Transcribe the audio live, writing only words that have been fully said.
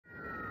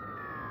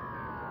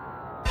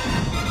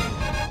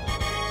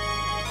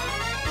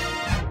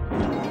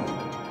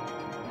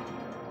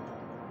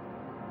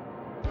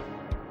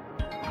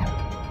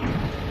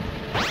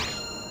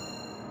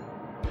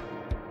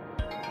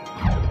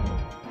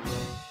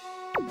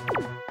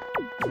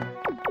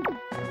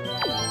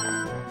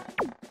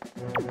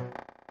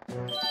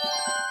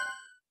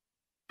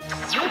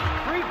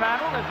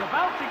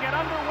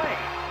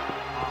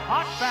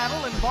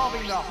battle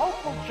involving the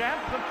hopeful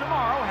champs of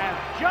tomorrow has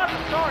just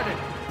started.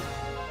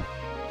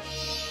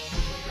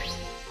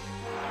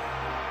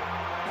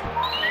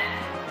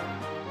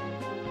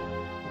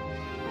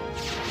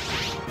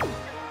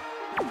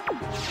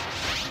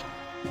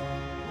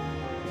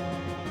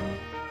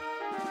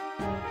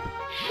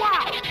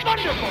 Wow!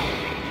 Thunderbolt!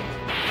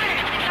 Man,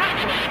 that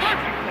was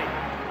perfectly!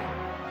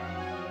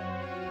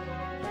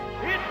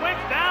 It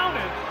went down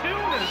as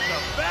soon as the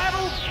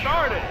battle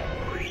started.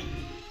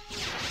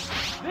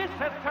 This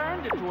has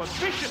turned into a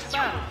vicious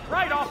battle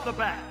right off the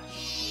bat.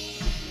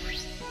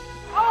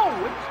 Oh,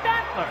 it's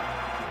Stantler!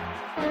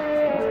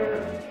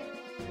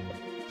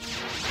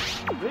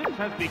 This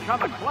has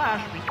become a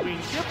clash between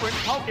different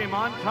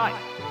Pokémon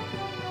types.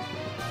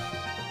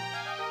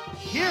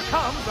 Here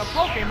comes a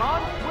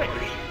Pokémon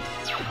switch.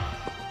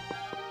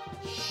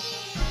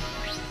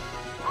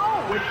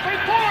 Oh, it's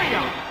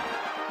Vaporeon!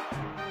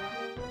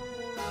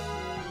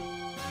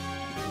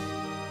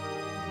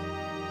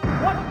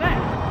 What's that?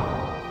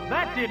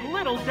 That did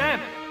little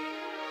damage.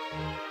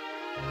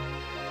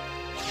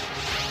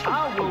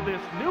 How will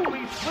this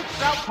newly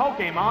switched out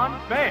Pokémon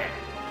fare?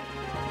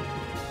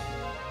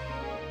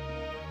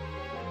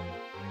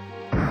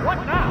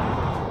 What now?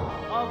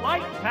 A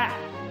light pass.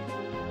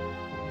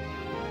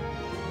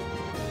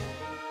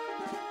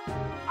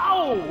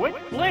 Oh, it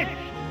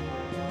flinched.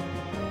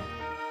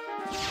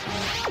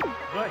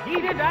 The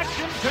heated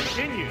action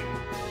continues.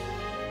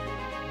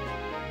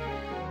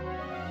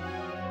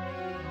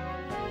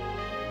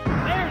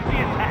 There's the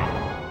attack.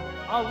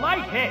 A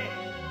light hit.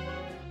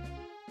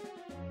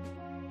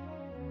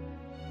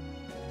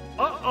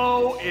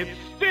 Uh-oh, it's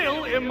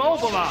still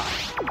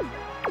immobilized.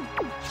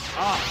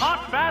 A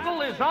hot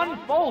battle is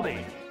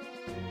unfolding.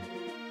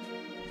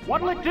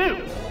 What'll it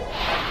do?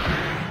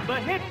 The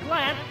hit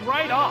glanced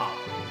right off.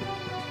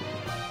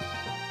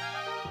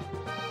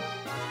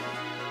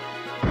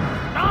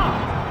 Stop!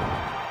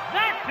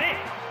 That's it!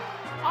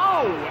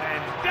 Oh,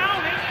 and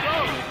down it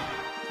goes!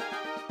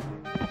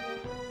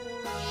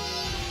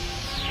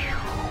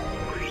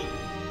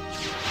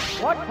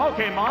 What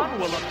Pokémon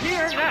will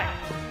appear next?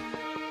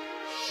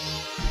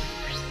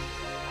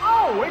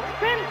 Oh, it's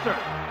Pinsir!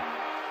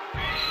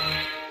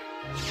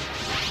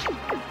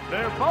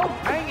 They're both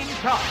hanging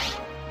tough.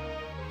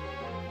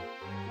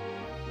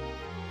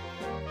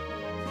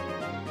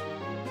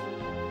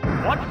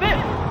 What's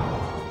this?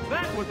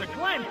 That was a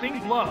glancing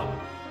blow.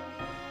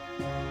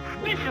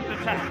 Vicious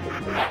attack.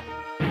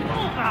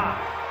 Bullseye!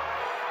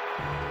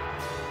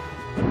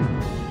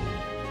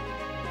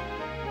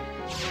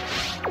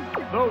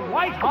 The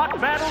white-hot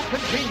battle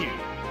continues.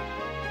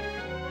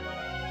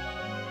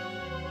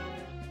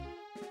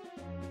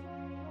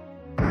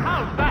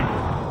 How's that?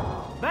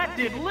 That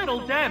did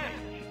little damage.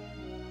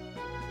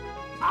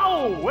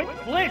 Oh, it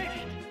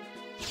flinched.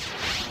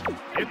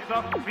 It's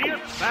a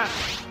fierce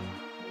battle.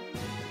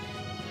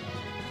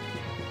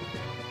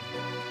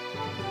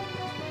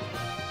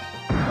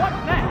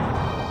 What's next?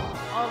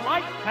 A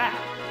light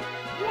pass.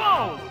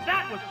 Whoa,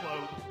 that was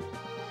close.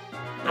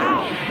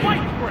 Ow,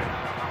 ViceGrip.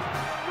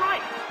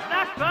 Right,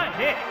 that's a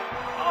hit.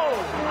 Oh,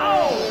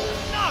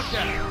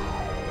 knockout.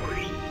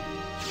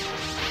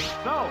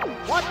 So,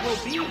 what will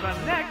be the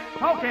next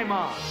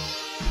Pokémon?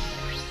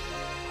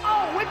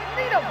 Oh, it's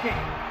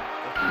Nidoking.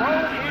 The throw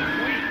is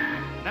weak.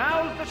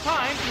 Now's the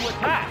time to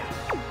attack.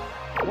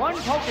 One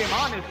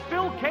Pokémon is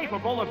still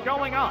capable of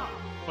going up,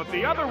 but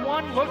the other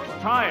one looks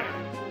tired.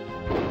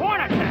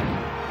 Horn attack!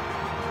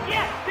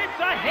 Yes, it's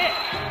a hit!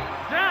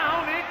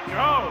 Down it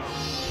goes!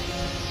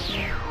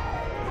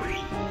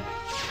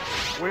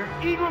 We're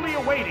eagerly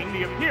awaiting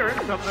the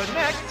appearance of the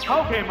next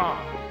Pokémon.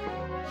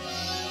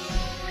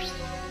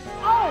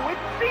 Oh,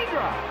 it's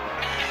Seadra!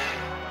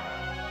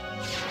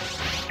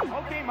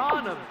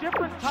 Pokémon of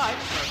different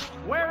types are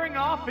squaring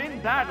off in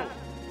battle.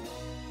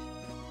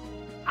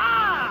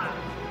 Ah!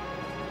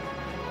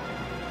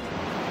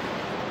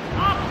 A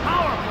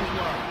powerful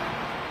one!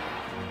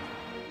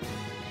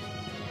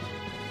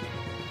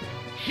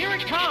 Here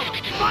it comes!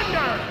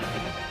 Thunder!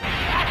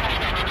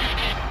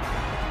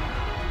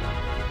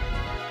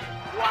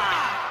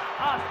 Wow!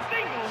 A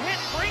single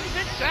hit brings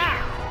it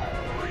down!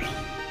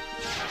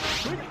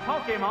 Which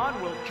Pokémon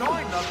will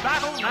join the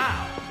battle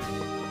now?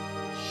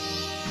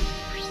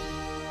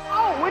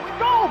 Oh, it's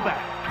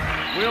Golbat!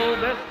 Will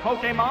this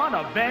Pokémon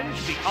avenge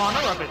the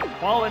honor of its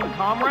fallen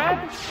comrade?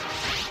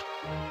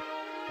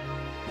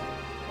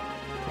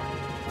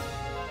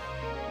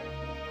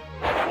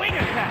 Wing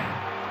attack!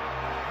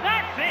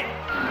 That's it!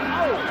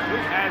 Oh,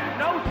 it has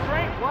no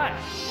strength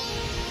left.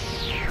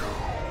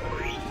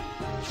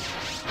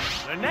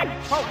 The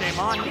next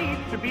Pokémon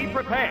needs to be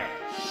prepared.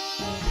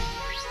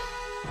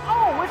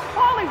 Oh, it's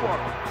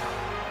Poliwhirl!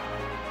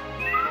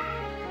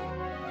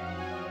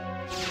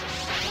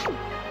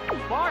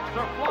 Sparks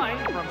are flying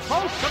from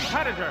both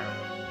competitors.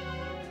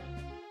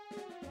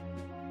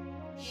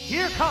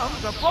 Here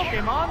comes a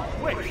Pokémon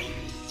switch.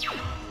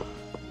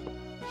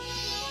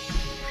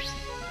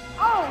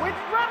 Oh,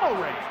 it's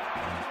Remoraid!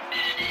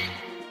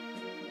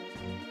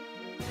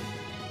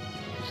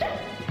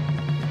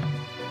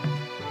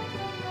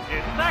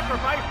 It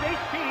sacrificed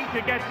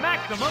to get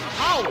maximum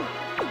power.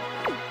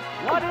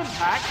 What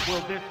impact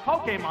will this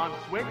Pokémon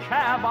switch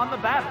have on the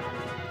battle?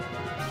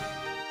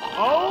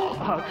 Oh,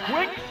 a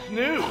quick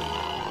snooze.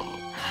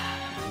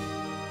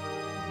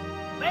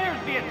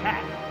 There's the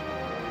attack.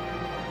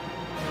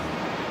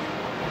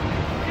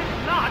 It's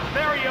not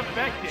very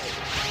effective.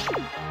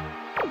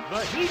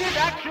 The heated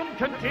action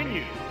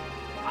continues.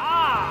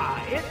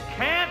 Ah, it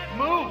can't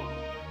move.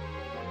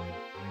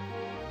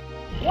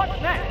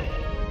 What's next?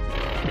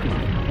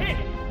 Hit!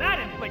 That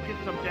inflicted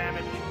some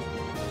damage.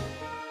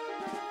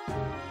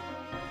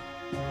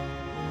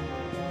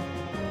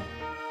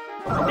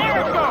 There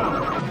it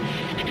goes!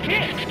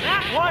 Hit!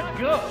 That was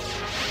good.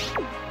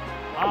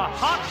 A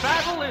hot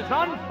battle is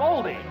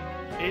unfolding.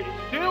 It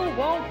still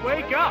won't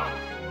wake up.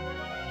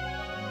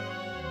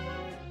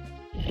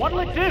 What'll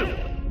it do?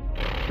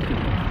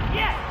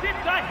 Yes,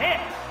 it's a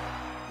hit!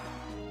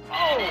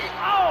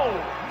 Oh,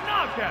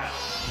 knockout!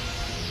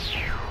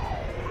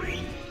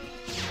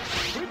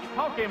 Which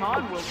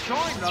Pokémon will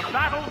join the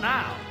battle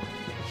now?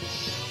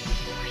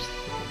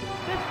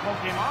 This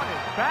Pokémon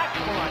is back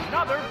for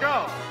another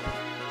go.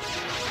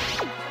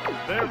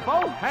 They're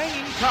both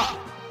hanging tough.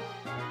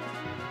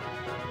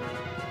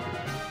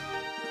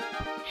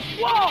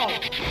 Whoa!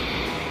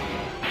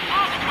 A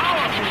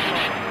powerful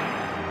blow!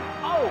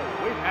 Oh,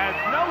 it has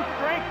no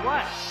strength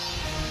left.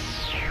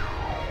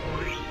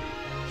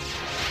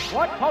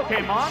 What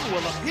Pokémon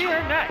will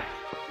appear next?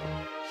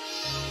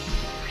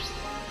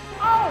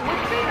 Oh,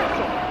 it's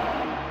Venusaur!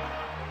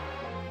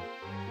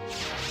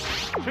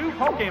 2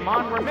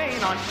 Pokémon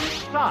remain on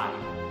each side.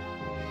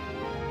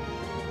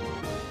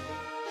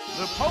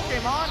 The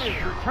Pokémon is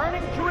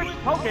returning to its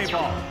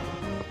Pokéball.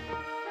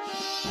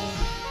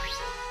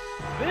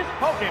 This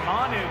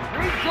Pokémon is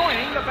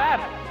rejoining the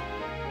battle.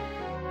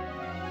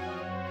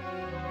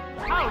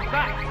 How's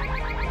that?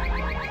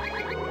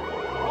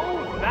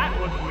 Oh, that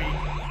was weak.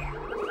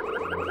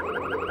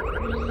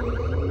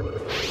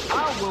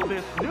 How will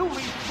this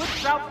newly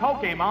switched out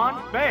Pokémon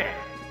fare?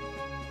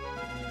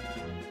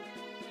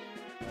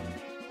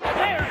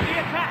 There's the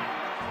attack!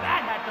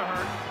 That had to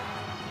hurt.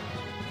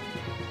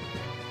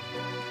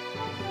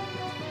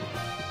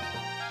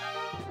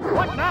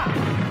 What now?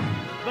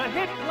 The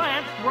hit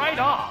glanced right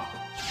off.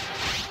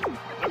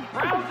 The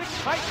crowd's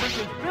excitement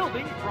is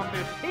building from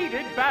this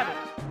heated battle.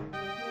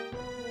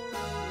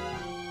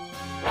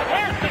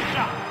 There's the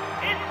shot!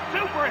 It's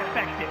super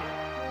effective!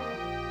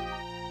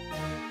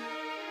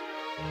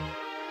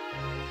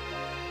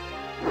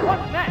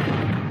 What's next?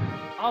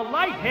 A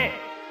light hit.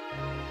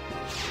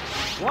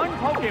 One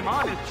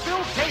Pokémon is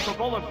still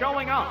capable of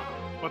going on,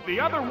 but the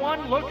other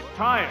one looks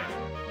tired.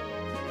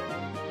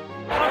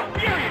 A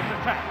furious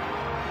attack!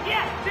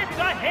 Yes, it's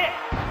a hit!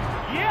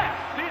 Yes,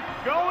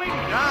 it's going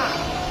down!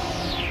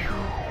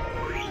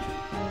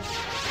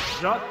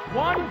 Just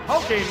one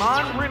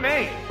Pokémon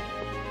remains.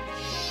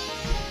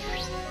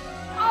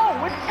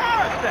 Oh, it's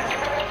Parasect!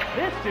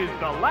 This is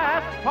the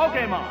last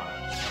Pokémon.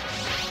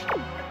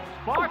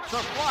 Sparks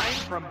are flying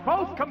from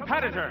both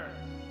competitors.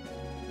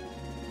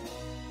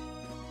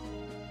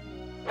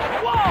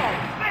 Whoa!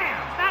 Man,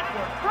 that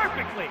worked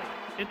perfectly!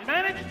 It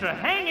managed to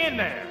hang in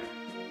there.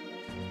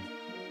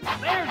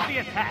 There's the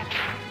attack.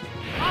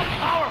 A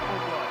powerful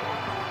blow.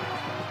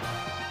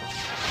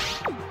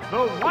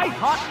 The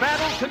white-hot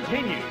battle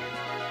continues.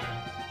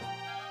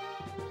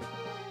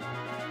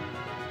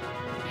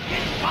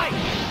 It's fight.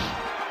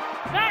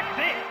 That's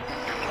it.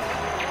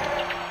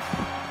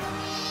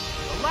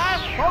 The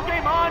last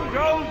Pokémon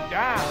goes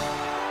down.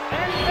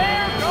 And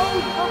there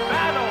goes the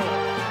battle.